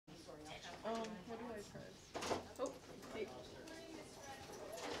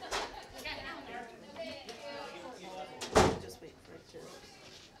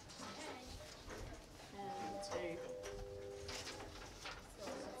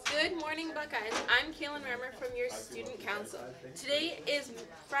morning, Buckeyes. I'm Kaylin Rammer from your Student Council. Today is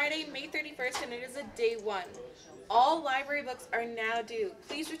Friday, May 31st, and it is a day one. All library books are now due.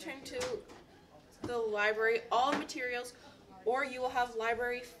 Please return to the library all materials, or you will have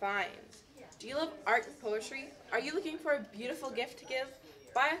library fines. Do you love art and poetry? Are you looking for a beautiful gift to give?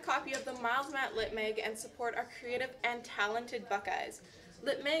 Buy a copy of the Miles Matt Lit Mag and support our creative and talented Buckeyes.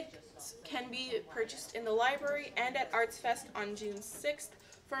 Lit Mags can be purchased in the library and at Arts Fest on June 6th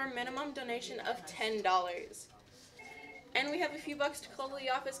for a minimum donation of $10. And we have a few bucks to call to the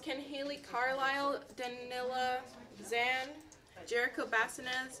office. Ken Haley Carlisle, Danila Zan, Jericho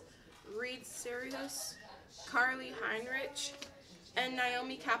Bassinez, Reed Sirius, Carly Heinrich, and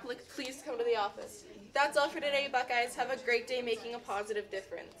Naomi Kaplik, please come to the office. That's all for today, Buckeyes. Have a great day making a positive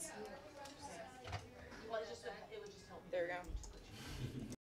difference.